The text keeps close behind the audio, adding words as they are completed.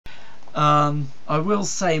I will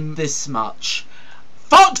say this much.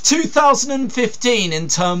 Fuck 2015 in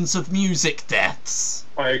terms of music deaths.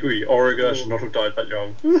 I agree, Origa should not have died that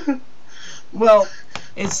young. Well,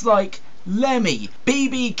 it's like Lemmy,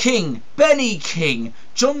 B.B. King, Benny King,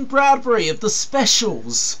 John Bradbury of the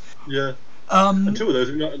Specials. Yeah. And two of those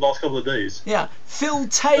in the last couple of days. Yeah, Phil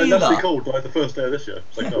And Taylor. Natalie Cole died the first day of this year.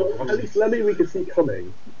 It's like, no, At least Lemmy we could see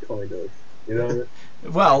coming, kind of. You know.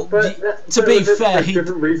 Well, to be fair, he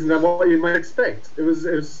different reason than what you might expect. It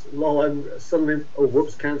was lol, and suddenly, oh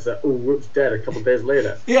whoops, cancer. Oh whoops, dead. A couple of days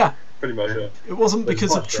later. Yeah. Pretty much, yeah. It wasn't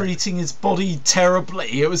because of treating his body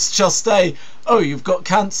terribly. It was just a, oh, you've got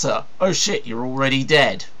cancer. Oh shit, you're already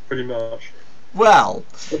dead. Pretty much. Well.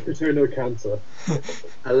 Dr. No cancer.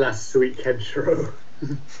 Alas, sweet Kenshiro.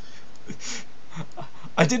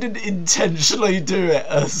 I didn't intentionally do it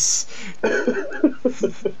as.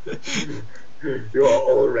 You're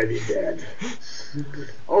already dead.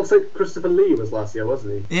 Also, Christopher Lee was last year,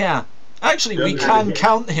 wasn't he? Yeah. Actually, we can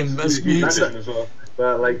count him as music. As well.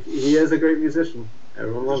 But, like, he is a great musician.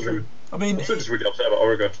 Everyone loves him. I mean, I'm still just really upset about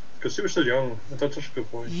Origa because he was so young. That's such a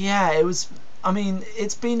good point. Yeah, it was. I mean,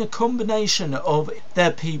 it's been a combination of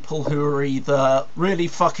they're people who are either really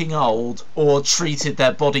fucking old or treated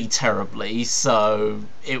their body terribly, so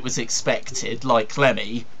it was expected, like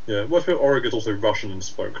Lemmy. Yeah, well, I feel Origa's also Russian and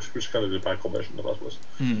smoked, which is kind of a bad combination, I suppose.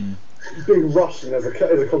 Being Russian as a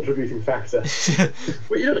contributing factor.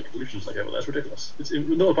 Well, you know, like pollution's like that, but that's ridiculous. It's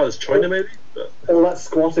not about as China, maybe, but. All that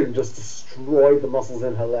squatting just destroyed the muscles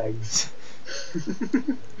in her legs.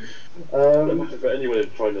 For anyone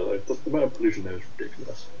in China, though, the amount of pollution there is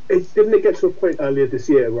ridiculous. Didn't it get to a point earlier this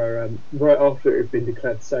year where, right after it had been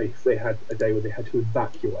declared safe, they had a day where they had to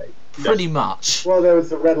evacuate? Pretty much. Well, there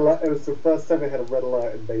was a red alert. It was the first time they had a red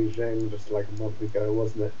alert in Beijing, just like a month ago,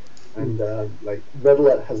 wasn't it? And like red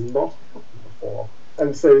alert has not happened before,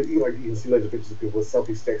 and so you can see loads of pictures of people with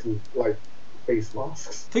selfie sticks and like face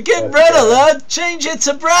masks. Forget red alert, change it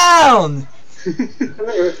to brown.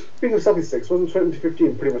 Anyway, speaking of selfie sticks, wasn't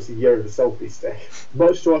 2015 pretty much the year of the selfie stick?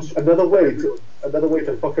 Much to us, another way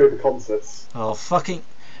to fuck over concerts. Oh fucking!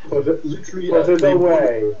 Literally, no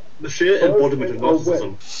way. The sheer embodiment of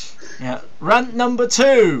narcissism. Yeah. Rant number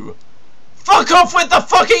 2. Fuck off with the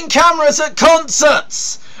fucking cameras at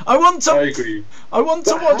concerts! I agree. I want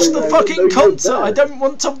to watch the fucking concert. I don't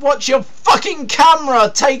want to watch your fucking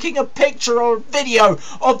camera taking a picture or video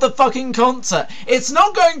of the fucking concert. It's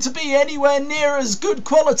not going to be anywhere near as good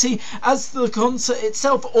quality as the concert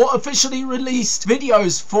itself or officially released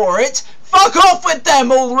videos for it. Fuck off with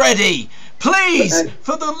them already! Please,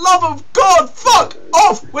 for the love of God, fuck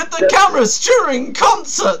off with the cameras during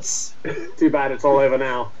concerts! Too bad it's all over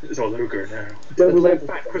now. It's all over now. In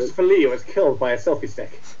fact, Christopher Lee was killed by a selfie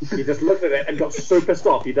stick. He just looked at it and got so pissed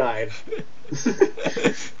off he died.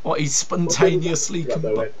 What he spontaneously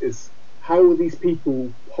is how will these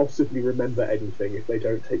people possibly remember anything if they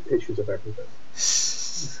don't take pictures of everything?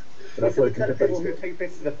 That's like people who take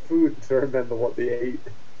pictures of food to remember what they ate.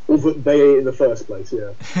 Or that they ate in the first place,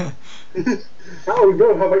 yeah. Oh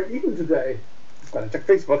no, have I eaten today? Better check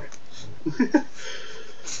Facebook.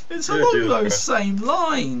 It's along those same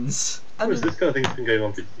lines. And this kind of thing's been going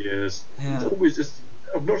on for years. Yeah. It's always just.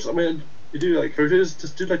 I've noticed. I mean, you do like photos,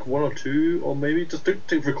 just do like 1 or 2, or maybe just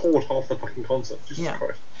don't record half the fucking concert. Jesus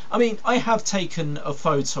Christ. I mean, I have taken a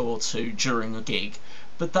photo or 2 during a gig,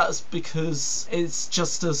 but that's because it's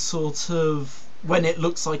just a sort of when it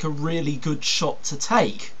looks like a really good shot to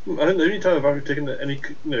take. I think the only time I've ever taken any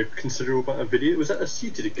considerable amount of video was at a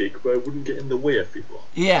seated gig where I wouldn't get in the way of people.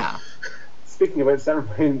 Yeah. Speaking of which, that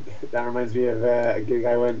reminds me of a gig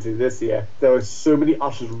I went to this year. There were so many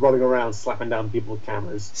ushers running around slapping down people with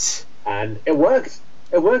cameras. And it worked.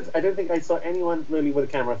 It worked. I don't think I saw anyone really with a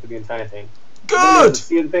camera for the entire thing. Good! The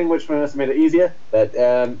seeing thing, which must have made it easier. But,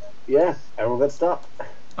 yeah, everyone got stopped.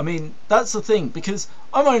 I mean, that's the thing, because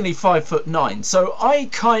I'm only 5'9", so I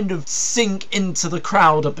kind of sink into the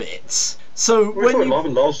crowd a bit. So when you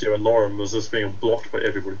last year, and Lauren was just being blocked by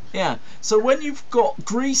everybody. Yeah. So when you've got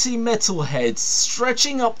greasy metalheads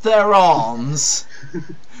stretching up their arms,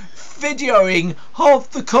 videoing half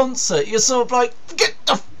the concert, you're sort of like, get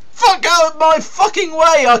the fuck out of my fucking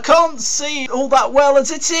way! I can't see all that well as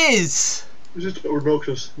it is. It's just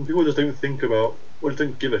obnoxious, and people just don't think about, or just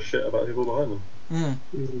don't give a shit about people behind them. Yeah.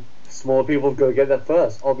 Small people go get that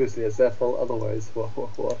first. Obviously, it's their fault otherwise.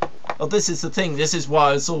 Well, this is the thing. This is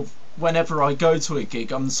why I sort of, whenever I go to a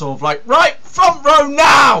gig, I'm sort of like, right, front row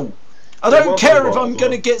now! I don't care if I'm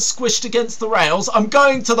going to get squished against the rails. I'm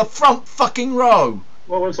going to the front fucking row.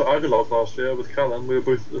 Well, I went to Idolog last year with Callum. We were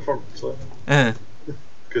both at the front, so.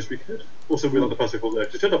 because we could. Also, we like the festival there.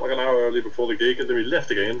 We turned up like an hour early before the gig, and then we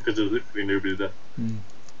left again because there was literally nobody there.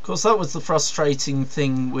 Of course, that was the frustrating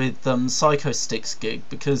thing with Psycho Stick's gig,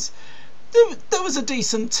 because there was a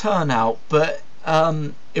decent turnout, but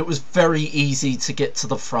it was very easy to get to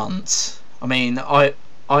the front. I mean, I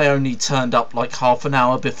only turned up like half an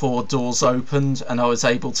hour before doors opened, and I was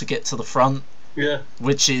able to get to the front. Yeah.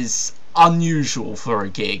 Which is unusual for a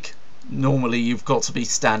gig. Normally you've got to be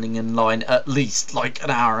standing in line at least like an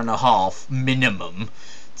hour and a half minimum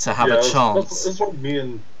to have a chance. That's why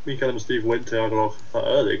me, Callum and Steve went to Argyle that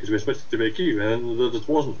early, because we expected to be a queue, and there just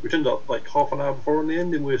wasn't. We turned up like half an hour before in the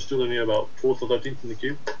end, and we were still only about 4th or 13th in the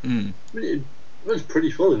queue. I mean, it was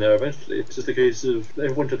pretty full in there eventually. It's just a case of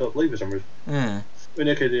everyone turned up late for some reason. Yeah. I mean,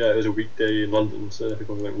 okay, yeah, it was a weekday in London, so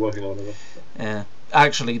people weren't working or whatever. Yeah.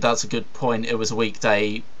 Actually, that's a good point. It was a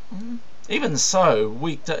weekday. Even so,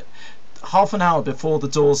 weekday, half an hour before the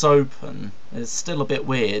doors open, it's still a bit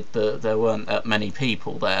weird that there weren't that many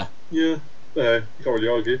people there. Yeah. You can't really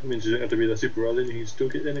argue. It means you don't have to be there super early, and you can still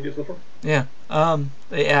get in and get to the front. Yeah.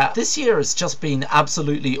 But yeah, this year has just been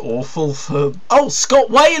absolutely awful for... Oh, Scott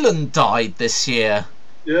Weiland died this year.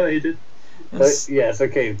 Yeah, he did. Yes,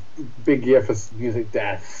 okay. Big year for music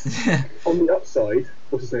deaths. On the upside,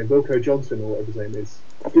 what's his name? Wilco Johnson, or whatever his name is,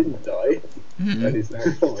 didn't die, and is now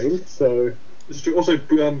fine, so... It's true. Also,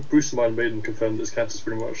 Bruce from Iron Maiden confirmed that his cancer's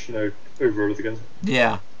pretty much, over with again.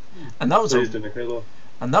 Yeah. And that was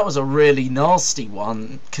And that was a really nasty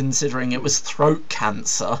one, considering it was throat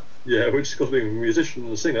cancer. Yeah, which, because being a musician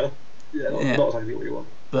and a singer, not exactly what you want.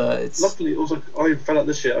 But it's... Luckily, also, I found out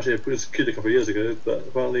this year, actually, it was a kid a couple of years ago, but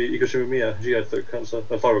apparently Iko Miya, she had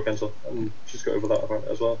thyroid cancer, and she's got over that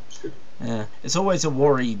apparently as well, which is good. Yeah, it's always a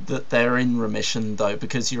worry that they're in remission, though,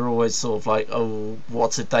 because you're always sort of like, oh,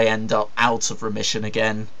 what if they end up out of remission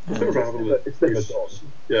again? It's never happened with Bruce.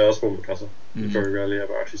 Yeah, that's one with cancer. It very rarely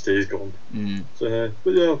ever actually stays gone. So,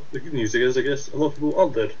 but yeah, the good news is, I guess, a lot of people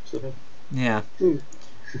aren't dead. So. Yeah.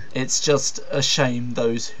 It's just a shame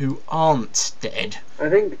those who aren't dead. I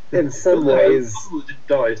think in some ways... People that did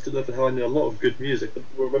die still left behind a lot of good music that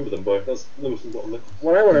we'll remember them by. That's the most important.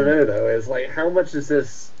 What I want to know, though, is like, how much is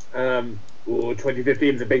this...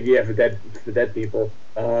 2015 is a big year for dead people.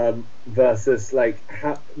 Versus like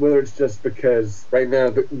whether it's just because right now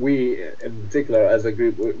we in particular as a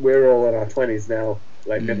group we're all in our 20s now,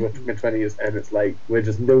 like mid 20s, and it's like we're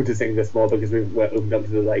just noticing this more because we're opened up to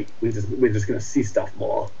the like we're just gonna see stuff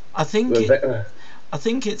more. I think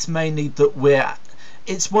it's mainly that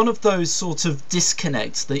it's one of those sort of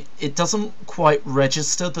disconnects that it doesn't quite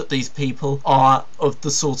register that these people are of the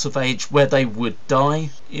sort of age where they would die.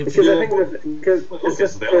 Because I think it's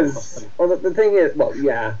just because the thing is, well,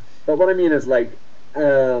 yeah, but what I mean is like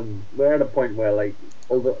we're at a point where like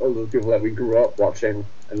all the people that we grew up watching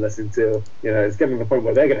and listening to, it's getting to the point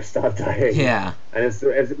where they're going to start dying. Yeah. And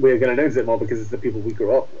we're going to notice it more because it's the people we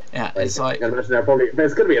grew up with. Yeah, it's like... I imagine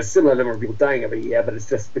there's going to be a similar number of people dying every year, but it's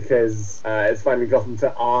just because it's finally gotten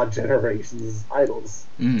to our generation's idols.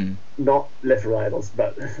 Not literal idols,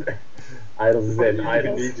 but idols as in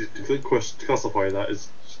idols. To classify that is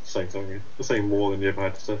saying something. It's saying more than you ever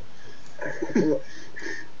had to say.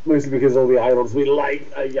 Mostly because all the idols we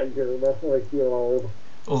like are younger than us, like you're old.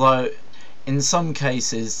 Although, in some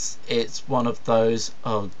cases, it's one of those,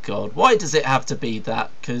 oh god, why does it have to be that?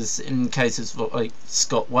 Because in cases like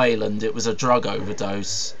Scott Weiland, it was a drug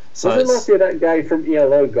overdose. So wasn't last year that guy from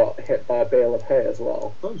ELO got hit by a bale of hay as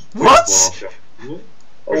well? What?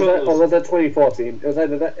 Or was that 2014? It was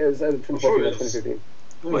either 2014 or 2015.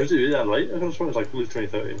 Wait, yeah, late. I was it was like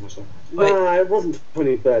 2013 or something. Nah, it wasn't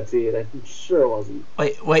 2013. I'm sure it wasn't.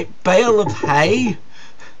 Wait, bale of hay?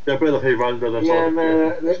 Yeah, bale of hay ran by the side. Yeah,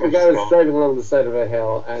 man, the guy was driving along the side of a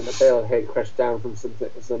hill, and a bale of hay crashed down from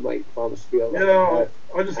some like farmer's field. Yeah,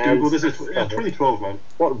 I just googled this. It's 2012, man.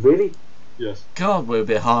 What, really? Yes. God, we're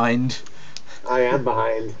behind. I am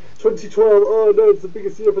behind. 2012. Oh no, it's the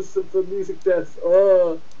biggest year for music deaths.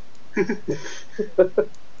 Oh.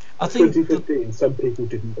 I think 2015. Some people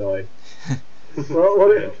didn't die.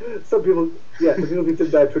 Well, some people. Yeah, the people who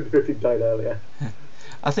didn't die in 2015 died earlier.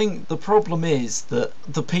 I think the problem is that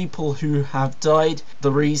the people who have died,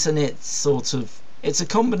 the reason it's a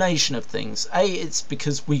combination of things. A, it's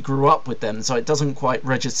because we grew up with them, so it doesn't quite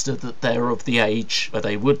register that they're of the age where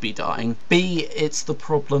they would be dying. B, it's the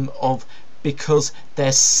problem of because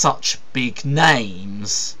they're such big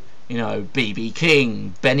names. B.B.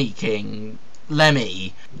 King, Benny King,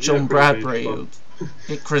 Lemmy, John Bradbury,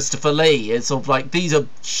 Christopher Lee. It's sort of like, these are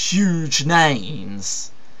huge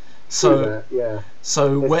names. So yeah.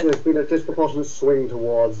 So there's been a disproportionate swing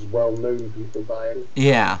towards well-known people dying.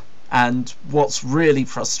 Yeah, And what's really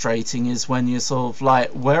frustrating is when you're sort of like,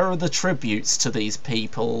 where are the tributes to these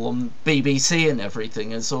people on BBC and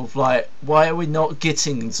everything? And sort of like, why are we not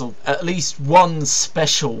getting sort of at least one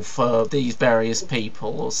special for these various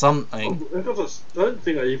people or something? I don't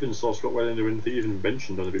think I even saw Scott Wayland or anything even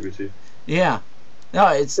mentioned on the BBC. Yeah. No,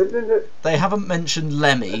 it's they haven't mentioned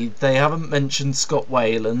Lemmy. They haven't mentioned Scott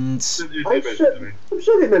Wayland. I'm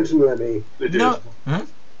sure they mentioned Lemmy. They did. No, huh?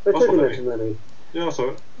 They totally mentioned Lemmy. Yeah, I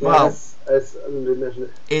saw it. Well,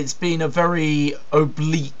 it's been a very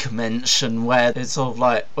oblique mention where it's sort of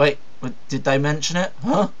like, wait, did they mention it?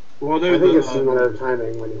 Huh? Well, I think it's a matter of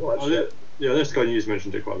timing when you watch it. Yeah, this guy News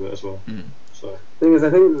mentioned it quite a bit as well. So. Thing is,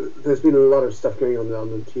 I think there's been a lot of stuff going on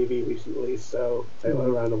the TV recently, so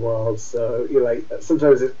around the world. So you like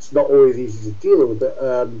sometimes it's not always easy to deal with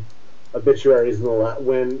the obituaries and all that.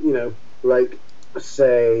 When like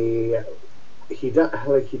say he died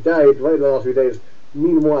right in the last few days.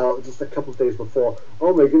 Meanwhile, just a couple of days before,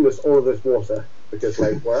 oh my goodness, all of this water, because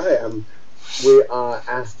like where I am, we are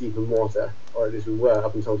ass deep in water, or at least we were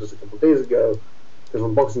up until just a couple of days ago, because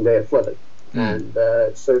on Boxing Day it flooded. And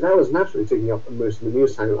so that was naturally taking up most of the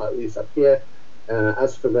news time, at least up here.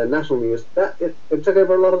 As for the national news, it took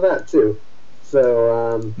over a lot of that too.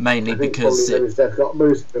 So mainly I think because his death got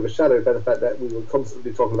most overshadowed by the fact that we were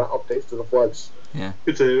constantly talking about updates to the floods. Yeah,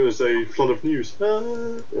 could say it was a flood of news.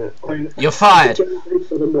 You're fired.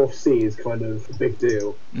 For the North Sea is kind of a big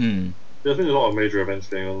deal. There's been a lot of major events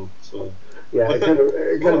going on. So yeah, it kind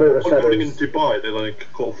of overshadows. In Dubai, they like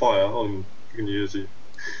caught fire on New Year's Eve.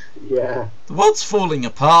 Yeah. The world's falling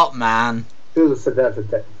apart, man. Bill said that for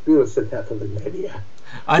the media.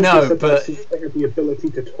 I know, but the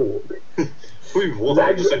ability to talk.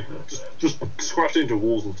 Just scratch into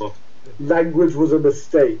walls and stuff. Language was a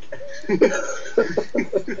mistake.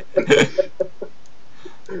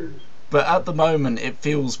 But at the moment, it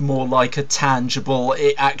feels more like a tangible,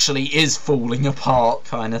 it actually is falling apart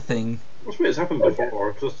kind of thing. I suppose it's happened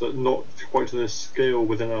before, just not quite to this scale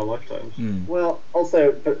within our lifetimes. Well,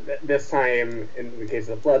 also, this time, in the case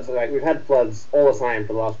of the floods, like we've had floods all the time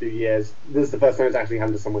for the last few years. This is the first time it's actually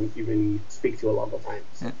happened to someone you really speak to a lot of the time.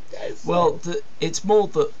 So, well, it's more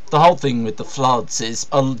that the whole thing with the floods is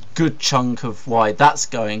a good chunk of why that's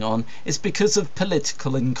going on is because of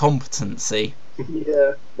political incompetency.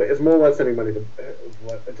 Yeah, but it's more worth sending money to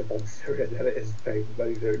bomb Syria than it is paying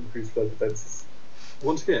money to increase flood defences.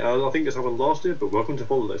 Once again, I think it's happened last year, but welcome to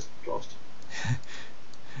politics, Jost.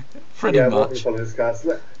 Pretty much. Welcome to politics, guys.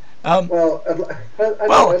 Well,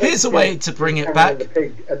 here's a way to bring it back.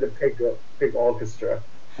 The pig orchestra.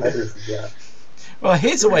 Well,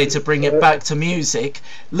 here's a way to bring it back to music.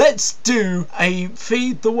 Let's do a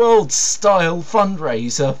Feed the World style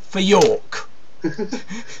fundraiser for York.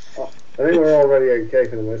 I think we're already okay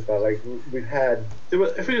for the most part. Like we've had.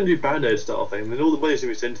 If we didn't do Band-Aid style thing, then all the money is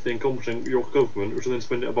going to be sent to the incompetent York government, which will then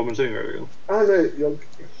spend it on bombing again. Oh no, York.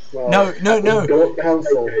 Well, no. York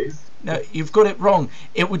Council. No, you've got it wrong.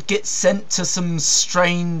 It would get sent to some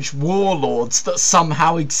strange warlords that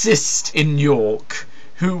somehow exist in York,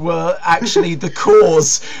 who were actually the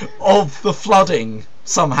cause of the flooding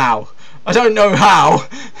somehow. I don't know how.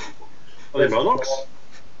 Are they Murdochs?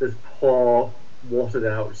 This poor, watered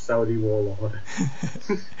out Saudi warlord.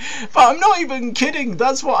 But I'm not even kidding.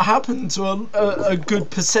 That's what happened to a good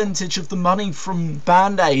percentage of the money from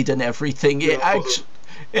Band-Aid and everything. It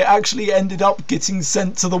actually ended up getting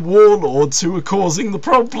sent to the warlords who were causing the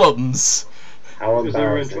problems. How because they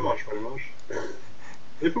were in charge, pretty much.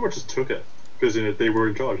 They pretty much just took it because they were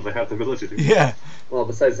in charge. They had the ability to. Yeah. Well,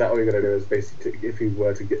 besides that, all you got to do is basically, if it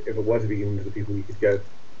were to be given to the people, you could go.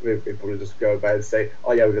 We'd probably just go by and say,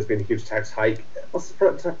 oh yeah, there's been a huge tax hike. What's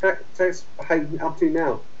the tax hike up to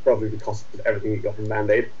now? Probably the cost of everything you got from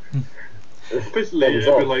Band-Aid. Basically,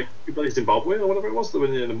 it'd be like Zimbabwe or whatever it was,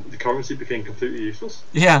 when the currency became completely useless.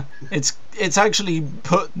 Yeah, it's actually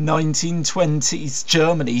put 1920s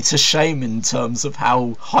Germany to shame in terms of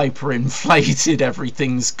how hyperinflated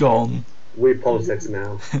everything's gone. Weird politics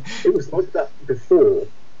now. It was like that before.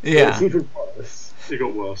 Yeah. It's even worse. It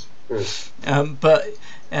got worse.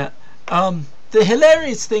 The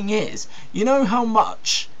hilarious thing is, you know how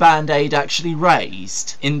much Band-Aid actually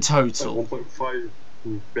raised in total? Like 1.5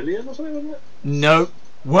 billion or something, wasn't it? No,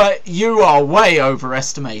 you are way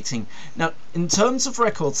overestimating. Now, in terms of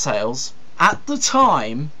record sales, at the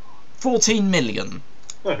time, 14 million.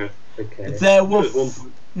 Okay. There were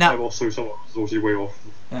also someone was obviously way off.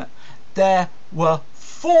 There were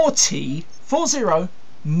 40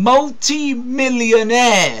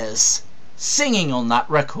 multi-millionaires singing on that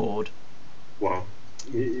record. Wow.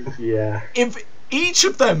 Yeah. If each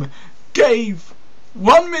of them gave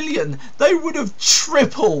 1 million, they would have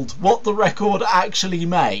tripled what the record actually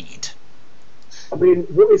made. I mean,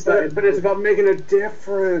 what is that? But it's about making a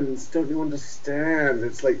difference. Don't you understand?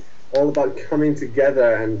 It's like all about coming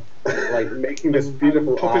together and like making this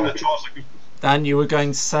beautiful Topping the art. charts. Dan, you were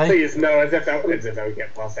going to say? Please, no, as if that would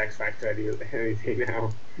get past X Factor anything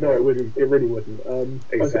now. No, it wouldn't. It really wouldn't.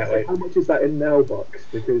 Exactly. How much is that in now bucks?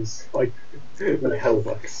 Because hell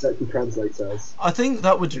bucks. That translates as. I think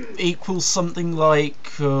that would equal something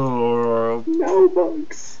like Now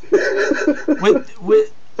bucks.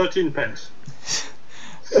 with 13 pence.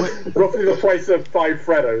 Roughly the price of 5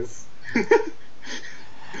 Freddos.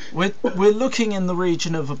 we're looking in the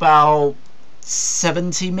region of about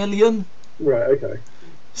 70 million. Right. Okay.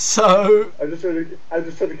 So I'm just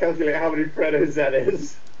trying to calculate how many Freddos that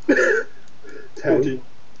is. 10.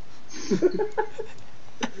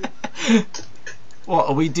 what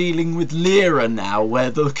are we dealing with lira now, where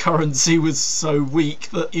the currency was so weak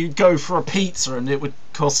that you'd go for a pizza and it would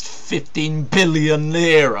cost 15 billion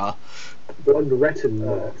lira?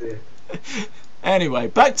 Unwritten. Anyway,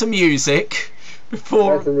 back to music.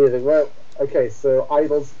 Back to music. Well, okay, so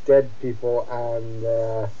idols, dead people, and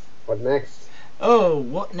what next? Oh,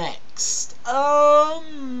 what next?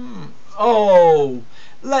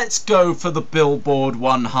 Let's go for the Billboard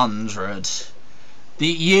 100. The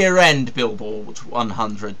year-end Billboard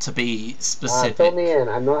 100, to be specific. Fill me in.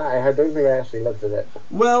 I don't think I actually looked at it.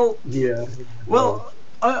 Well, Yeah. well,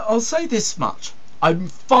 I'll say this much. I'm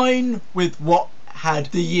fine with what had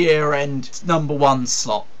the year-end #1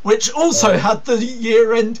 slot, which also had the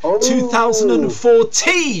year-end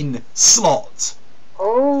 2014 slot.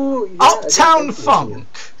 Oh, yeah, Uptown Funk.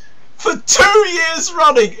 For 2 years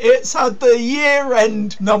running, it's had the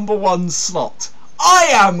year-end #1 slot. I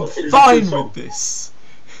am fine with this.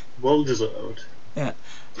 Well deserved. Yeah.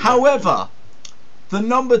 However, the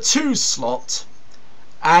 #2 slot,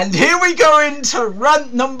 and here we go into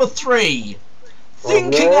rant number 3.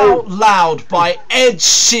 Thinking Out Loud by Ed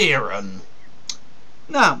Sheeran.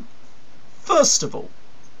 Now, first of all,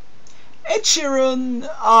 Ed Sheeran,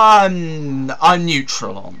 I'm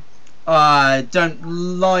neutral on. I don't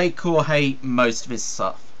like or hate most of his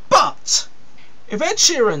stuff. But if Ed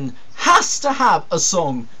Sheeran has to have a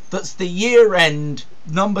song that's the year-end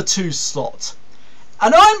 #2 slot,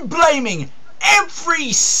 and I'm blaming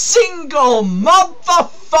every single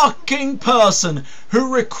motherfucking person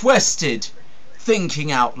who requested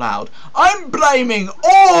Thinking Out Loud, I'm blaming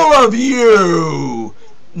all of you!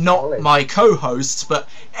 Not my co-hosts, but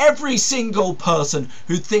every single person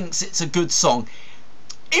who thinks it's a good song.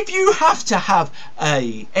 If you have to have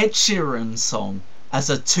a Ed Sheeran song as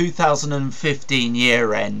a 2015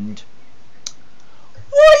 year end,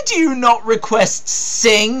 why do you not request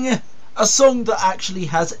Sing? A song that actually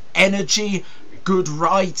has energy, good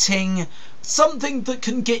writing, something that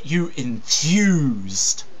can get you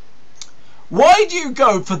enthused. Why do you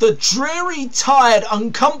go for the dreary, tired,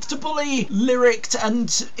 uncomfortably lyricked and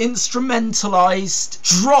instrumentalised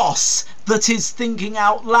dross that is Thinking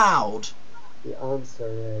Out Loud? The answer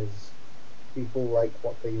is people like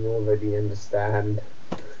what they already understand.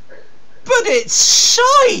 But it's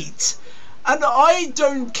shite! And I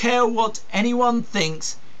don't care what anyone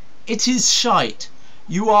thinks, it is shite.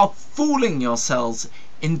 You are fooling yourselves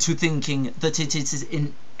into thinking that it is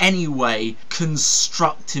in any way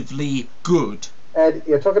constructively good. Ed,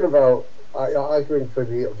 you're talking about arguing for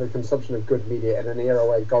the consumption of good media in an era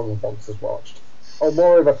where Gogglebox is watched. Or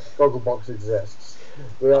moreover, Gogglebox exists.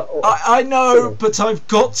 I know, but I've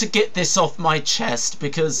got to get this off my chest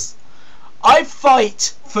because I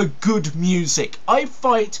fight for good music. I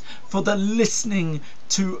fight for the listening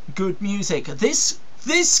to good music. This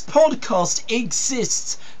podcast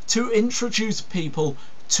exists to introduce people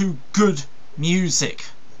to good music.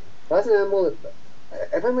 That's an animal.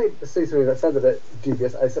 If I might say something that sounds a bit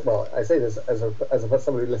dubious, I say this as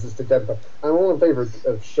somebody who listens to Denver. I'm all in favour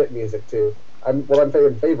of shit music too. What I'm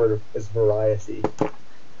in favour of is variety.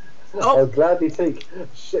 I'll gladly take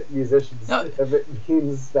shit musicians if it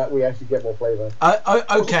means that we actually get more flavour.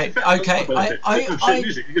 Okay.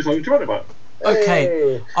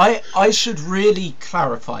 Hey. I should really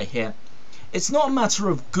clarify here. It's not a matter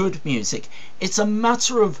of good music, it's a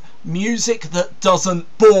matter of music that doesn't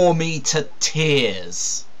bore me to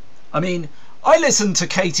tears. I mean, I listen to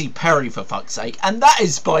Katy Perry for fuck's sake, and that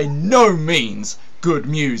is by no means good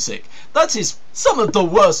music. That is some of the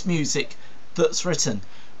worst music that's written.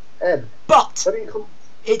 Ed, but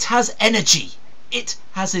it has energy, it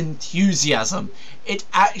has enthusiasm, it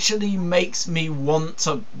actually makes me want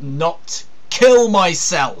to not kill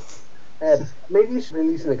myself. Ed, maybe you should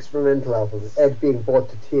release an experimental album, Ed being bored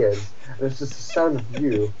to tears, and it's just the sound of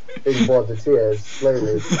you being bored to tears,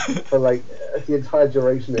 slowly, for like the entire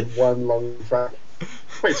duration in one long track.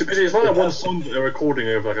 Wait, so basically it's not like one song that they're recording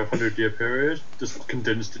over like a 100-year period, just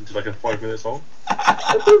condensed into like a 5-minute song?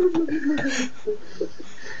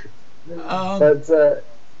 But,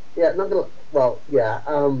 yeah, not gonna, well, yeah,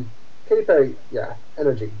 Katy Perry, yeah,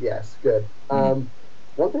 energy, yes, good.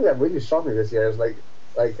 One thing that really shocked me this year is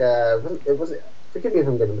it was, forgive me if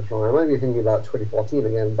I'm getting this wrong, I might be thinking about 2014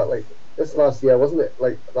 again, but like this last year, wasn't it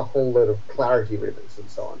like the whole load of Clarity remix and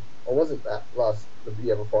so on? Or was it that the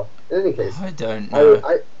year before? In any case, I don't know.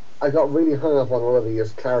 I got really hung up on all of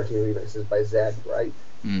these Clarity remixes by Zed, right?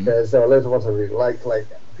 Because there are loads of ones I really like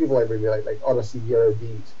people I really like Odyssey,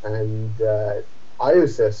 Eurobeat, and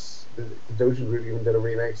Iosis, the Doja group even did a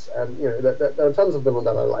remix, and you know there are tons of them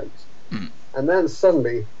that I liked. And then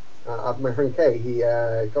suddenly, my friend Kay, he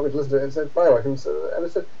got me to listen to it and said Firework, and I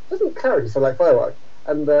said, doesn't Clarity sound like Firework?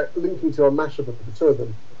 And linked me to a mashup of the two of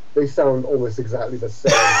them. They sound almost exactly the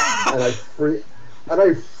same, and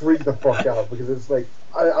I freaked the fuck out because it's like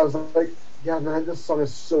I was like, yeah man, this song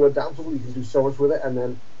is so adaptable, you can do so much with it,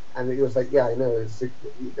 and it was like, yeah, I know,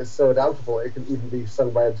 it's so adaptable, it can even be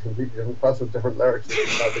sung by a completely different person with different lyrics, and it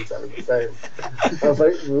sounds exactly the same. I was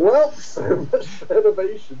like, well, so much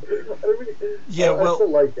innovation. I still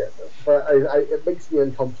like it, but it makes me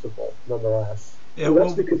uncomfortable nonetheless. Yeah, well,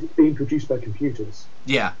 that's because it's being produced by computers.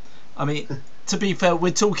 Yeah, I mean, to be fair,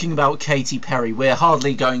 we're talking about Katy Perry. We're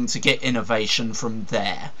hardly going to get innovation from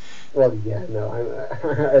there. Well, yeah, no,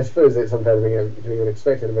 I suppose it's sometimes we can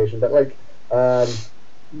expect innovation, but like,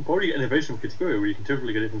 you probably get innovation from Katy Perry, where you can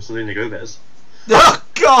totally get it from Selena Gomez. Oh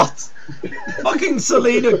God! Fucking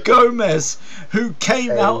Selena Gomez, who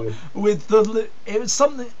came out with it was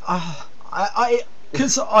something.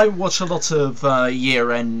 Because I watch a lot of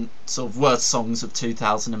year-end sort of worst songs of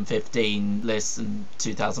 2015 lists and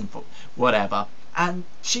 2004, whatever. And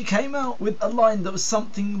she came out with a line that was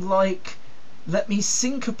something like, "Let me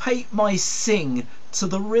syncopate my sing to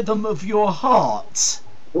the rhythm of your heart."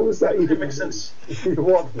 What does that even make sense?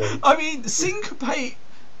 What? I mean, syncopate.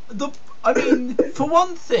 For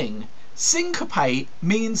one thing, syncopate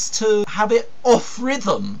means to have it off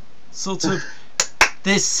rhythm. Sort of,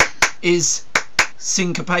 this is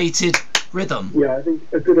syncopated rhythm. Yeah, I think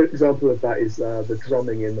a good example of that is the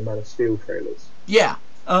drumming in the Man of Steel trailers. Yeah,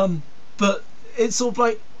 but it's sort of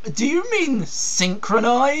like, do you mean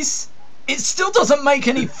synchronize? It still doesn't make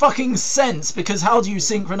any fucking sense, because how do you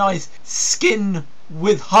synchronize skin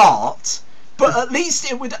with heart? But at least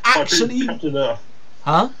it would actually...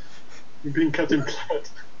 Huh? You've been Captain Planet.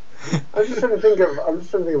 I'm just trying to think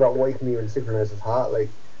about what you can even synchronize with heart, like,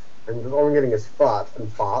 and all I'm getting is fart, and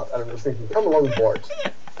I'm just thinking, come along board.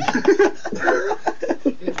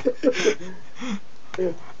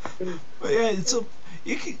 But yeah, it's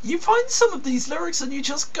you find some of these lyrics and you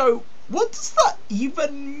just go, what does that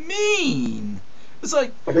even mean? It's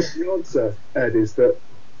like... I think the answer, Ed, is that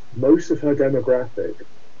most of her demographic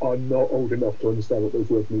are not old enough to understand what those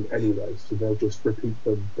words mean anyway, so they'll just repeat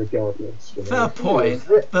them regardless. You know? Fair point,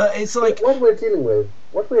 but it's like... What we're dealing with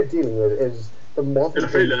is the modern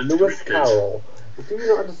day Lewis Carroll. Do you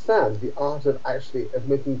not understand the art of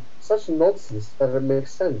making such nonsense that it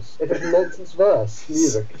makes sense? It is nonsense verse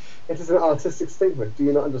music. It is an artistic statement. Do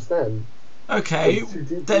you not understand? Okay,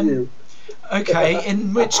 then... Okay,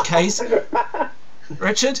 in which case...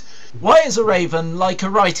 Richard, why is a raven like a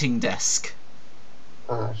writing desk?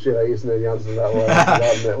 Ah, shit, I used to know the answer to that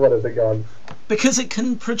one. What has it gone? Because it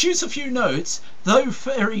can produce a few notes, though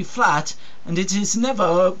very flat, and it is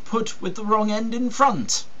never put with the wrong end in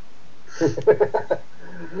front.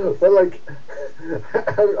 Well, like,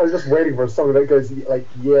 I was just waiting for a song that goes like,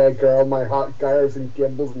 "Yeah, girl, my heart gyres and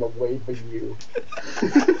gimbals in the way for you."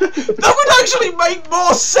 That would actually make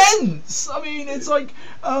more sense. I mean, it's like,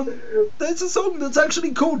 there's a song that's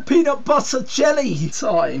actually called "Peanut Butter Jelly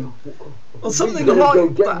Time," or something like go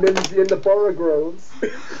that. Get in the Borough Groves.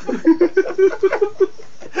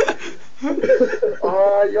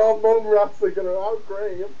 Your mum rats are gonna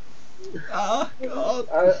outgrave. Ah, God.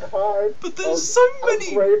 Hard. But there's so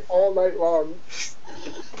many. Outgrave all night long.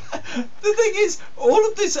 The thing is, all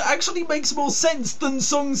of this actually makes more sense than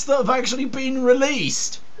songs that have actually been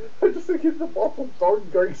released. I just think it's the bottle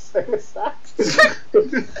dog going sing a sax.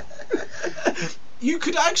 You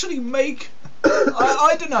could actually make...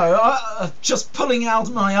 I don't know, just pulling out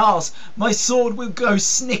my arse, my sword will go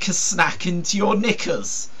snicker-snack into your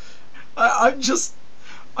knickers. I'm just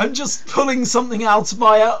pulling something out of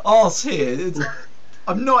my arse here.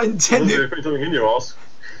 I'm not intending... You're putting something in your arse.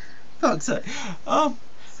 Fuck's sake.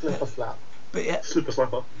 Slipper slap. But yeah. Slipper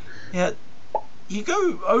slapper. Yeah, you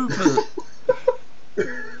go over.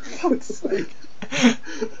 God's sake.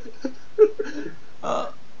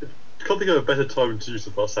 Can't think of a better time to use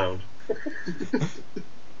that sound. You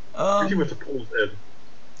have to pause Ed.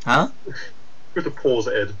 Huh? You have to pause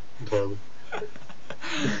Ed entirely.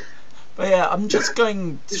 But yeah, I'm just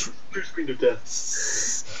going. Blue screen of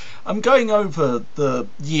death. I'm going over the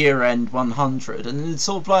year-end 100, and it's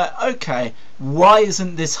sort of like, okay, why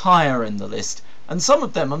isn't this higher in the list? And some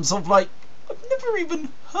of them, I'm sort of like, I've never even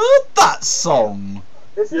heard that song.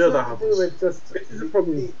 This Yeah, is that to do with just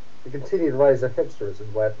the continued rise of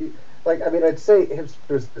hipsterism, where people, like, I mean, I'd say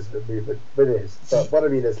hipsters isn't a movement, but it is. But what I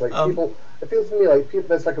mean is, like, people, it feels to me like people,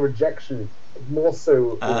 there's like a rejection, more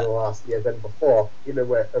so in the last year than before, you know,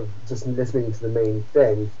 where of just listening to the main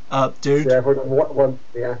thing. Dude. So everyone,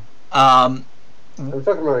 yeah. I'm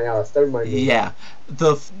talking about Alice, don't mind me. Yeah,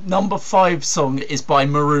 the number 5 song is by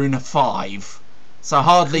Maroon 5, so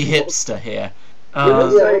hardly hipster here.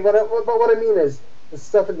 But what I mean is, the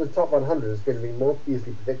stuff in the top 100 is going to be more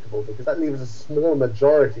easily predictable because that leaves a small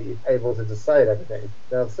majority able to decide everything.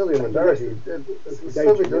 Now, still be a majority. It's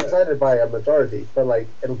still be decided by a majority, but like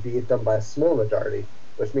it'll be done by a small majority,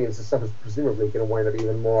 which means the stuff is presumably going to wind up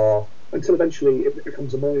even more. Until eventually it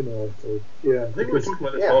becomes a minority. Yeah, I think we were talking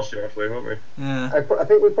about this last year, actually, weren't we? Yeah. I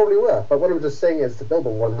think we probably were, but what I'm just saying is the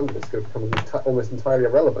Billboard 100 is going to become almost entirely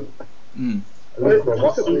irrelevant. It's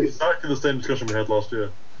exactly the same discussion we had last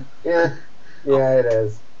year. Yeah, it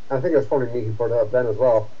is. I think it was probably me who brought it up then as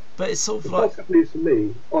well. But it's sort of the like... past couple of years for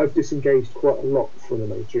me, I've disengaged quite a lot from the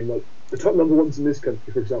mainstream. Like, the top number ones in this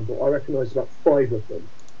country, for example, I recognised about 5 of them.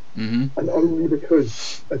 Mm-hmm. And only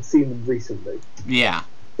because I'd seen them recently. Yeah.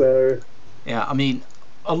 So... Yeah, I mean,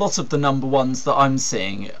 a lot of the number ones that I'm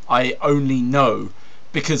seeing, I only know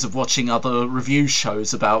because of watching other review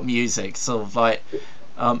shows about music. Sort of like...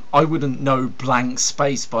 I wouldn't know Blank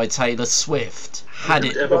Space by Taylor Swift.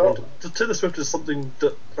 Taylor Swift is something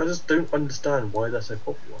that I just don't understand why they're so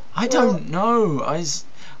popular. I don't know.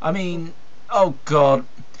 I mean, oh god,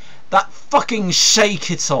 that fucking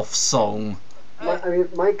Shake It Off song.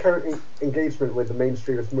 My current engagement with the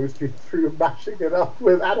mainstream is mostly through mashing it up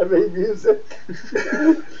with anime music.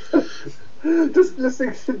 Just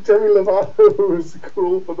listening to Demi Lovato, who's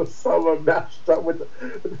cool for the summer, mashed up with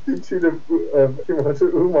the tune of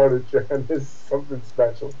Umaru and his something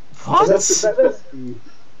special. What? That's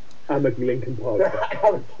Amagi Linkin Park.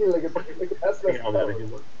 Amagi Linkin Park. That's not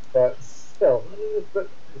but still,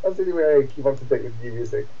 that's the only way I keep up to date with new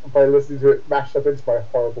music, by listening to it mashed up into my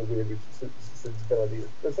horrible weird sensibilities.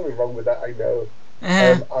 There's something wrong with that, I know.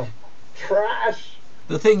 Trash!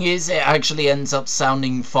 The thing is, it actually ends up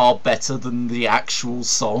sounding far better than the actual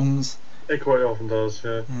songs. It quite often does,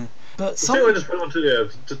 yeah. But I just went on to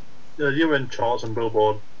year-end charts and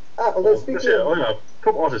Billboard. Top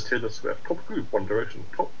artist Taylor Swift, top group One Direction,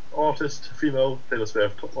 top artist female Taylor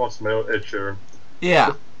Swift, top artist male Ed Sheeran.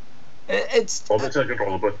 Yeah. It's...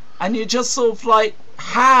 uncontrollably. And you're just sort of like,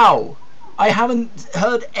 how? I haven't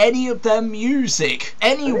heard any of their music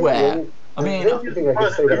anywhere. I mean, the only thing I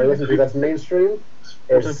can say that I listen to that's mainstream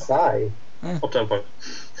is Psy. Uptown Funk.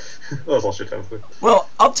 That was last year, technically. Well,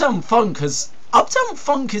 Uptown Funk is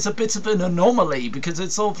a bit of an anomaly because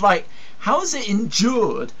it's sort of like, how has it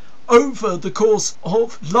endured over the course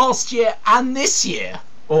of last year and this year?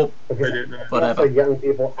 Or whatever. For young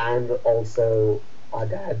people and also our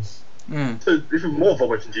dads. So even more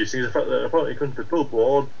vomit-inducing is the fact that apparently according to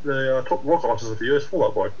Billboard, the top rock artist of the year is Fall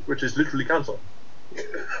Out Boy, which is literally cancer.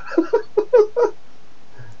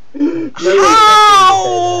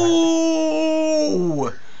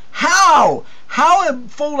 How? How are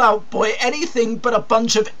Fall Out Boy anything but a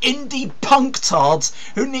bunch of indie punk tards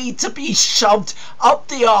who need to be shoved up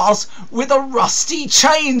the arse with a rusty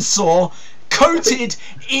chainsaw coated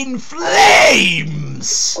in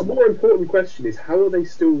flames? A more important question is, how are they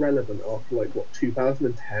still relevant after, like, what,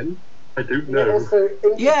 2010? I don't know.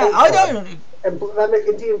 I don't.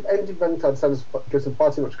 Indie punk tard gives them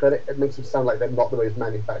far too much credit. It makes them sound like they're not the most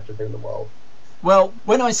manufactured thing in the world. Well,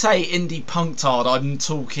 when I say indie punk tard, I'm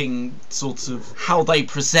talking sort of how they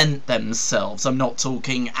present themselves. I'm not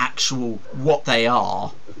talking actual what they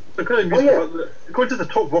are. According to the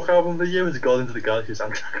top rock album of the year is Guardians of the Galaxy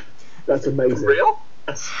soundtrack. That's amazing. Real?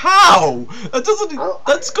 How?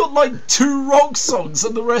 That's got like 2 rock songs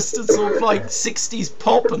and the rest is sort of like 60s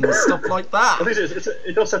pop and stuff like that. I think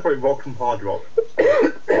it does separate rock from hard rock.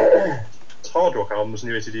 Hard rock album was the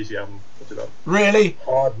new AC/DC album. What's it about? Really?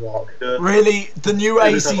 Hard rock. Yeah. Really? The new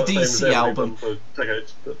AC/DC album?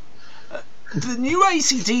 The new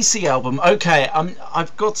AC/DC album. Okay,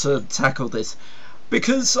 I've got to tackle this.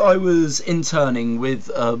 Because I was interning with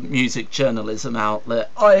a music journalism outlet,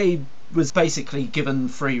 I was basically given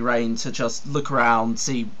free rein to just look around,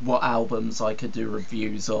 see what albums I could do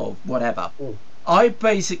reviews of, whatever. I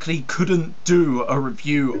basically couldn't do a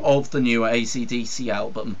review of the new AC/DC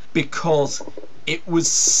album because it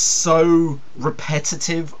was so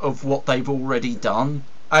repetitive of what they've already done.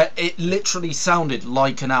 It literally sounded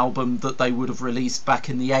like an album that they would have released back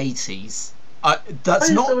in the 80s.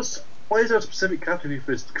 Why is there a specific category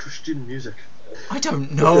for Christian music? I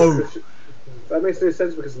don't know. That makes no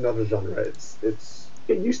sense because it's another genre. It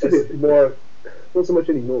used to be more, not so much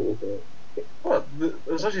anymore, but... Well,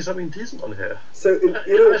 there's actually something decent on here. So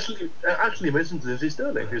it actually mentions Lizzie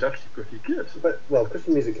Sterling, who's actually pretty good. But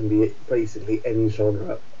Christian music can be basically any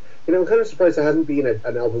genre. I'm kind of surprised there hasn't been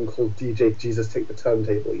an album called DJ Jesus Take the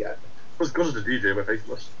Turntable yet. Well, it's because of the DJ by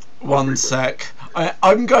Faithless. One sec.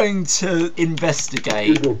 I'm going to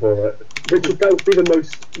investigate. Google for it. Richard, that would be the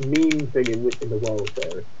most mean thing in the world,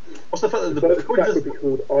 though. What's the fact that the track would be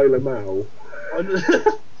called Isle of Mao?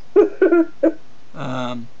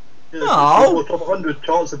 No. Top 100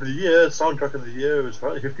 charts of the year, soundtrack of the year was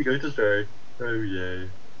 50 Go to Stray. Oh yay.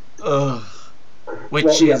 Ugh.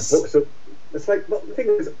 Which is. It's like, well, the thing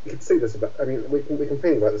is, you can say this about. I mean, we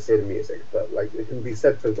complain about the state of music, but like it can be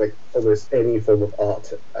said for like almost any form of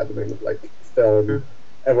art at the moment, like film. Mm-hmm.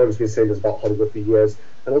 Everyone's been saying this about Hollywood for years.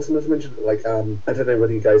 And also, not to mention, like, I don't know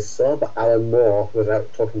whether you guys saw, but Alan Moore was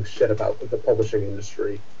out talking shit about the publishing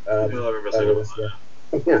industry. I remember saying that.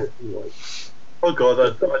 Yeah. Oh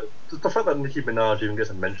god, the fact that Nicki Minaj even gets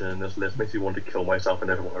a mention in this list makes me want to kill myself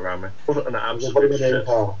and everyone around me. What an absolute shit.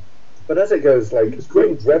 But as it goes, like,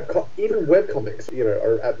 even webcomics,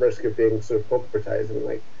 are at risk of being sort of corporatized and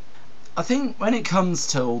like. I think when it comes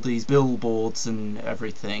to all these billboards and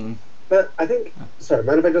everything. But I think, sorry,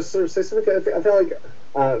 mind if I just sort of say something? I feel like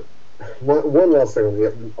one last thing on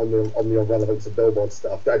the irrelevance of billboard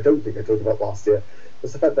stuff that I don't think I talked about last year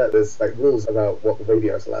was the fact that there's like rules about what the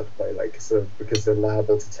radio is allowed to play, like sort of because they're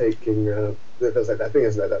liable to taking there's like that thing,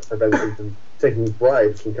 isn't there, that prevents them from taking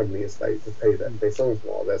bribes from companies like to pay songs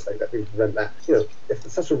more. There's like that thing to prevent that. If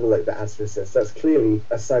there's such a rule like that has to exist, that's clearly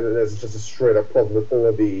a sign that there's just a straight up problem with all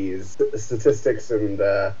of these statistics and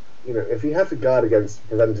if you have to guard against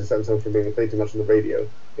preventing certain songs from being played too much on the radio,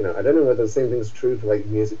 I don't know whether the same thing is true for like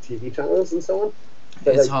music TV channels and so on.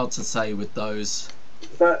 But it's hard to say with those.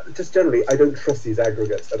 But just generally, I don't trust these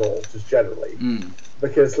aggregates at all. Just generally,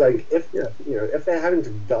 because like if they're having to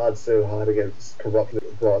guard so hard against corruption at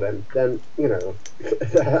the broad end, then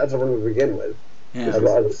that's a wrong to begin with. Yeah.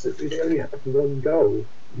 They only have one goal: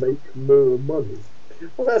 make more money.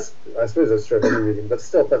 Well, I suppose that's true of any medium, but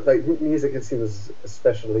still, like music, it seems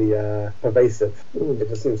especially pervasive. It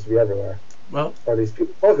just seems to be everywhere. Well, or at least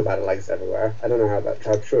people talk about it like it's everywhere. I don't know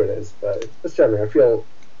how true it is, but just generally, I feel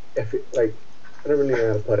I don't really know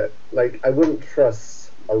how to put it. Like, I wouldn't trust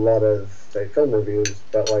a lot of, say, film reviews,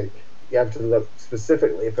 but, like, you have to look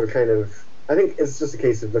specifically for kind of... I think it's just a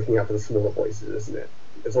case of looking out for the smaller voices, isn't it?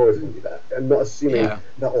 It's always going to be that. And not assuming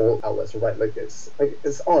that all outlets are right. Like, it's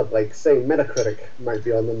odd. Like, saying Metacritic might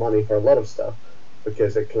be on the money for a lot of stuff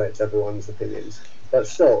because it collects everyone's opinions. But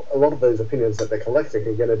still, a lot of those opinions that they're collecting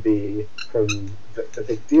are going to be from the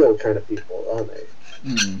big deal kind of people, aren't they?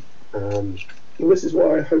 And this is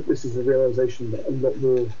why I hope this is a realisation that a lot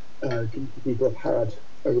more people have had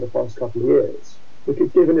over the past couple of years. Because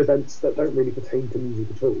given events that don't really pertain to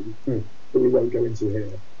music at all, that we won't go into here,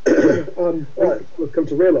 we've come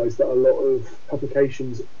to realise that a lot of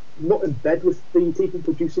publications not in bed with the people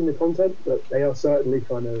producing the content, but they are certainly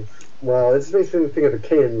kind of... Well, this makes me think of the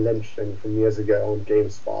Kane Lynch thing from years ago on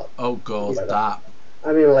GameSpot. Oh god, that...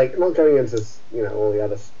 I mean, like, not going into, all the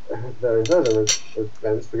other various other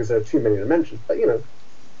events because there are too many to mention, but,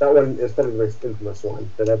 that one is probably the most infamous one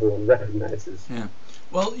that everyone recognises. Yeah.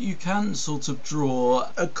 Well, you can sort of draw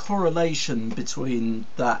a correlation between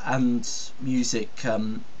that and music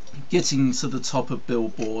getting to the top of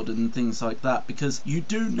Billboard and things like that, because you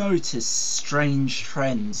do notice strange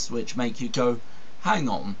trends which make you go, hang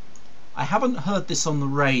on, I haven't heard this on the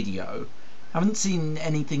radio, haven't seen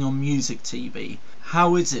anything on music TV.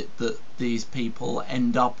 How is it that these people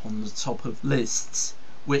end up on the top of lists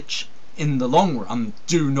which in the long run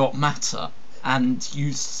do not matter? And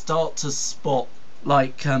you start to spot,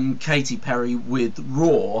 like Katy Perry with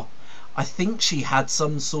Raw. I think she had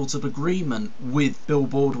some sort of agreement with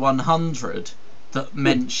Billboard 100 that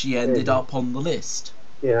meant she ended up on the list.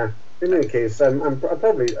 Yeah. In any case, I'm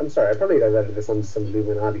sorry, I probably read this on some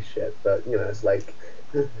Illuminati shit, but it's like...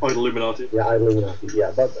 Illuminati. Yeah, Illuminati.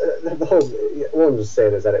 Yeah, but the whole... What I'm just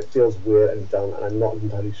saying is that it feels weird and dumb, and I'm not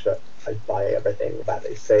entirely sure I'd buy everything that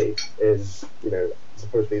they say is,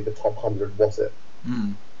 supposedly the top 100 was it.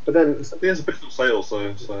 But then I think it's official sales,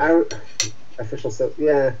 so out official sales,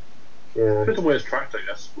 yeah. depends on where it's tracked, I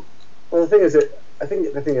guess. Well, I think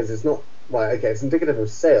the thing is, it's not. Well, okay, it's indicative of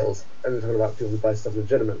sales, and we're talking about people who buy stuff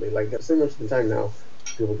legitimately. Like, so much of the time now,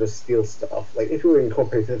 people just steal stuff. Like, if we were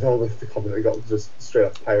incorporated all of the content that got just straight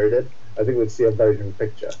up pirated, I think we'd see a very different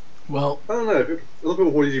picture. Well, I don't know. A lot of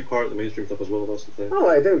people already pirate the mainstream stuff as well. That's the thing. Oh,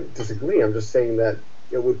 I don't disagree. I'm just saying that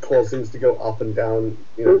it would cause things to go up and down.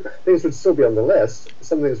 Things would still be on the list.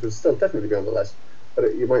 Some things would still definitely be on the list.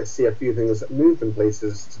 But you might see a few things move in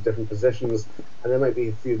places to different positions, and there might be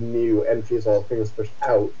a few new entries or things pushed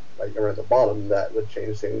out, like around the bottom, that would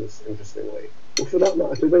change things interestingly. Well, for that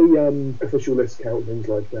matter, do they official lists count things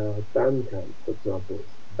like Bandcamp, for example?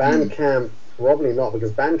 Bandcamp, probably not,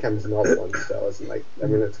 because Bandcamp is another one still, isn't like? I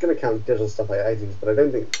mean, it's going to count digital stuff like iTunes, but I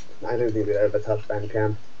don't think they ever touch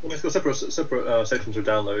Bandcamp. Well, it's got separate sections for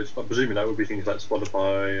downloads. I'm presuming that would be things like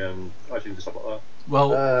Spotify and iTunes and stuff like that.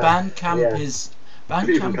 Well, Bandcamp is. If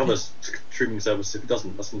it even covers streaming service, if it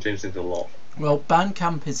doesn't, that's going to change things a lot. Well,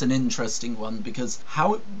 Bandcamp is an interesting one because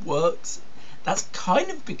how it works, that's kind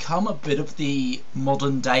of become a bit of the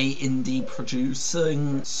modern day indie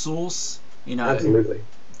producing source. Absolutely.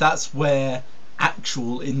 That's where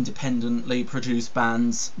actual independently produced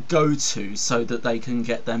bands go to so that they can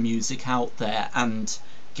get their music out there and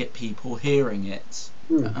get people hearing it.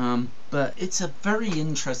 But it's a very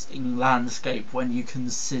interesting landscape when you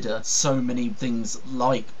consider so many things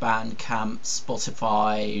like Bandcamp,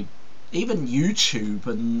 Spotify, even YouTube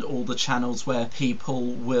and all the channels where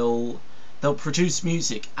people they'll produce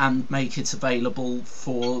music and make it available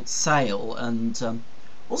for sale, and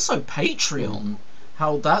also Patreon,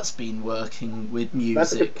 how that's been working with music.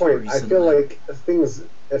 That's a good point. Recently. I feel like things,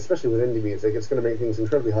 especially with indie music, it's going to make things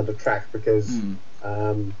incredibly hard to track because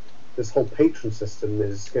this whole patron system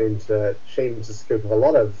is going to change the scope of a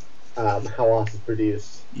lot of how art is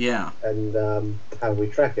produced. Yeah. And how we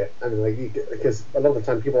track it. I mean, because a lot of the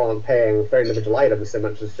time people aren't paying for individual items so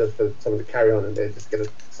much as just for someone to carry on, and they just get a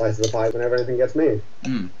slice of the pie whenever anything gets made.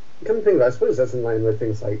 Come to think of it, I suppose that's in line with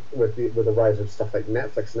things like with the rise of stuff like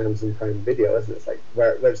Netflix and Amazon Prime Video, isn't it? It's like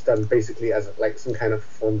where it's done basically as like some kind of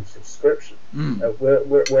form of subscription.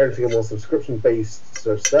 We're entering a more subscription-based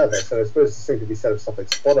sort of service, and I suppose the same could be said of stuff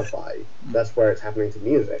like Spotify. That's where it's happening to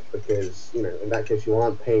music, because in that case you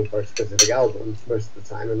aren't paying for a specific album most of the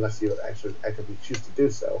time unless you actually actively choose to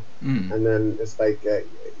do so, and then it's like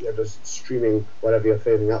you're just streaming whatever you're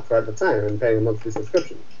saving up for at the time and paying a monthly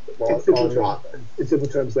subscription. Well, in simple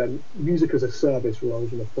terms, then, music as a service rather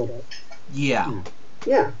than a product. Yeah.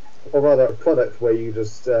 Yeah, or rather a product where you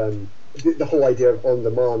just the whole idea of on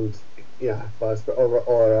demand,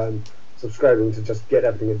 or subscribing to just get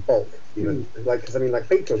everything in bulk. Even because like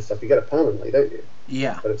Patreon stuff, you get it permanently, don't you?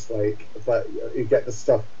 Yeah. But it's like, but you get the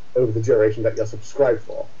stuff over the duration that you're subscribed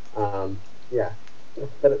for. Yeah.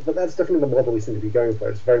 But that's definitely the model we seem to be going for.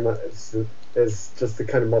 It's very much it's just the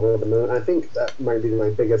kind of model at the moment. I think that might be my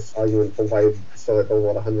biggest argument for why stuff like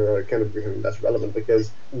Billboard 100 are kind of becoming less relevant,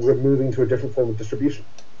 because we're moving to a different form of distribution.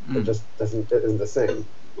 It just isn't the same.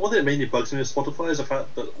 One thing that mainly bugs me with Spotify is the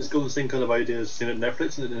fact that it's got the same kind of ideas as seen at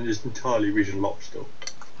Netflix, and it is entirely region locked still.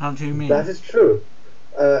 How do you mean? That is true.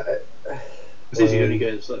 It's easy to only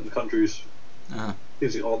get in certain countries.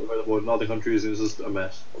 Things that aren't available in other countries, it's just a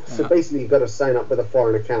mess. So basically, you've got to sign up with a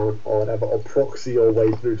foreign account or whatever, or proxy your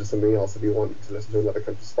way through to something else if you want to listen to another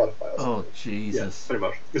country's Spotify. Or something. Oh Jesus! Yeah, pretty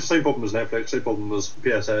much. It's the same problem as Netflix, same problem as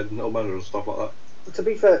PSN, and all manner of stuff like that. To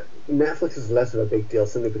be fair, Netflix is less of a big deal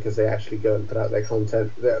simply because they actually go and put out their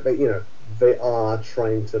content. They are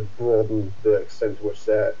trying to broaden the extent to which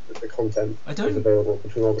the content is available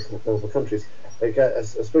between all the multiple countries. I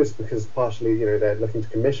suppose because partially, they're looking to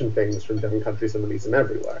commission things from different countries and release them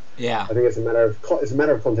everywhere. Yeah. I think it's a matter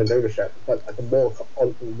of content ownership. But the more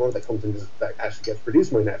of the content that actually gets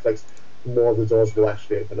produced by Netflix, the more the doors will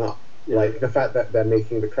actually open up. Yeah. Like the fact that they're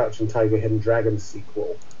making the Crouching Tiger, Hidden Dragon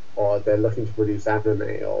sequel, or they're looking to produce anime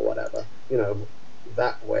or whatever.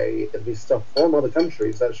 That way, it'd be stuff from other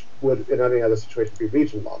countries that would, in any other situation, be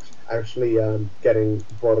region locked, actually getting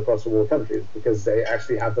brought across from all countries, because they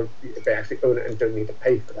actually own it and don't need to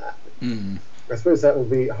pay for that. I suppose that would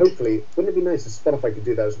be, hopefully, wouldn't it be nice if Spotify could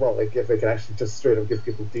do that as well? Like if they could actually just straight up give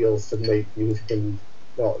people deals to make music, and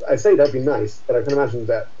well, I say that'd be nice, but I can imagine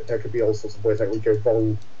that there could be all sorts of ways that would go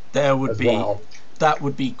wrong. There would be. Well. That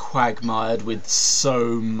would be quagmired with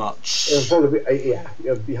so much. It would probably be,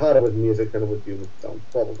 it would be harder with music than it would be with film,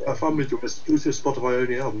 probably. I found with exclusive Spotify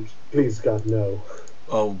only albums. Please God, no.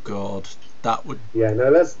 Oh God, that would. Yeah,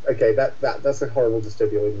 no, that's okay. That's a horrible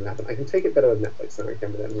dystopia waiting to happen. I can take it better with Netflix than I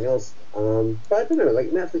can with anything else. But I don't know. Like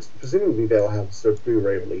Netflix, presumably they'll have sort of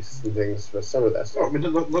Blu-ray releases and things for some of their stuff. Oh, I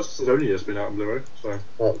mean, not since only has been out on Blu-ray. So.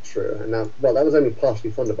 Well, true. And now, well, that was only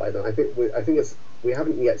partially funded by them. I think we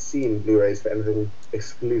haven't yet seen Blu-rays for anything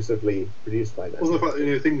exclusively produced by them. Also, the fact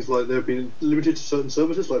that things like they've been limited to certain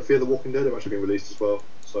services, like Fear the Walking Dead, have actually been released as well.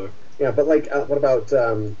 So. Yeah, but like, what about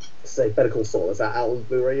say Better Call Saul? Is that out on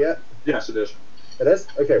Blu-ray yet? Yes, it is. It is?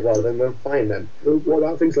 Okay, well then we're fine then. What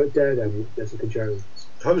about things like Daredevil, Jessica Jones?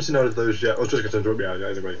 I haven't seen out of those yet. I was just going to interrupt you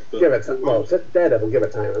anyway. Give it time. Well, Daredevil, give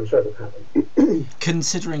it time. I'm sure it'll happen.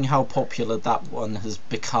 Considering how popular that one has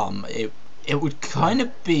become, it would kind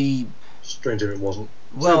of be strange if it wasn't.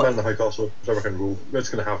 Well, Man in the High Castle, whichever can rule. It's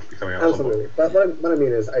going to have to be coming out. Absolutely. But what I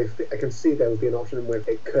mean is, I can see there would be an option where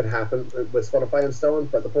it could happen with Spotify and so on,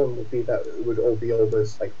 but the problem would be that it would all be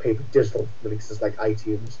almost like paper digital releases like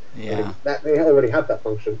iTunes. Yeah. That they already have that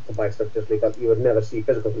function to buy stuff digitally, but you would never see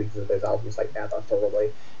physical releases of those albums like that,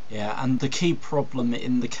 probably. Yeah, and the key problem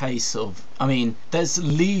in the case of, I mean, there's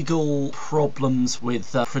legal problems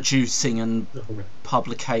with producing and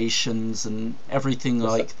publications and everything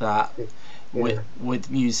like that. With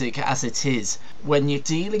music as it is. When you're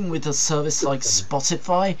dealing with a service like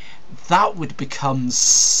Spotify, that would become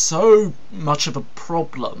so much of a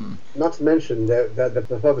problem. Not to mention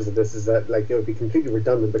the purpose of this is that like it would be completely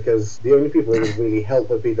redundant because the only people it would really help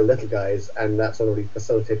would be the little guys, and that's already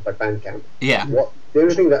facilitated by Bandcamp. Yeah. The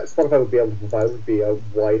only thing that Spotify would be able to provide would be a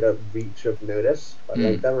wider reach of notice. But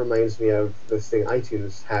like that reminds me of this thing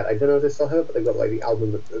iTunes had. I don't know if they still have it, but they've got like the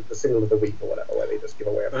album, the single of the week or whatever, where they just give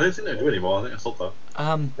away. I don't think they do anymore. I think I stopped that.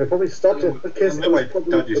 They probably stopped it because my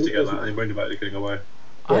dad used to get that, and he moaned about it getting away.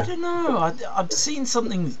 I don't know. I've seen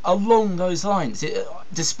something along those lines.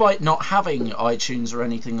 Despite not having iTunes or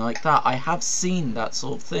anything like that, I have seen that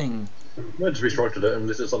sort of thing. Might just restructured it, and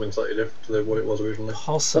this is something slightly different to what it was originally.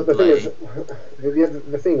 Possibly.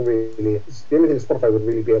 The thing really is, the only thing Spotify would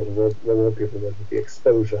really be able to reward people with would be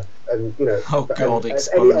exposure, and Oh God, as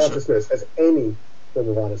exposure. Any artist knows, as any form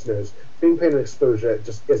of artist knows, being paid an exposure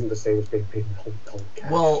just isn't the same as being paid in cold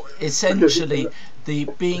cash. Well, essentially, the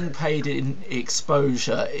being paid in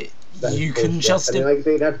exposure, you can just...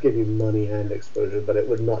 they'd have to give you money and exposure, but it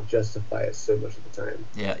would not justify it so much of the time.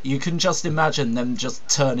 Yeah, you can just imagine them just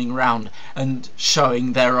turning around and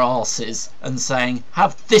showing their arses and saying,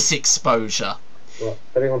 have this exposure. Well,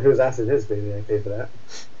 depending on whose ass it is, maybe they pay for that.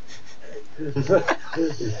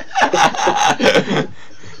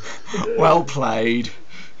 Well played.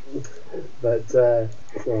 But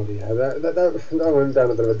well, yeah, that went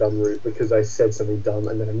down a bit of a dumb route because I said something dumb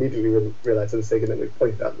and then immediately realised the mistake and then we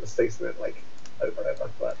pointed out the mistakes in it like over and over.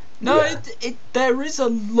 But no, yeah. There is a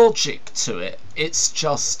logic to it. It's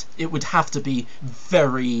just it would have to be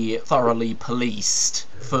very thoroughly policed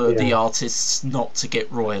for the artists not to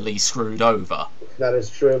get royally screwed over. That is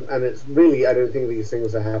true, and it's really, I don't think these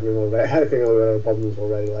things are happening already. I think there are problems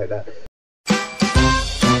already like that.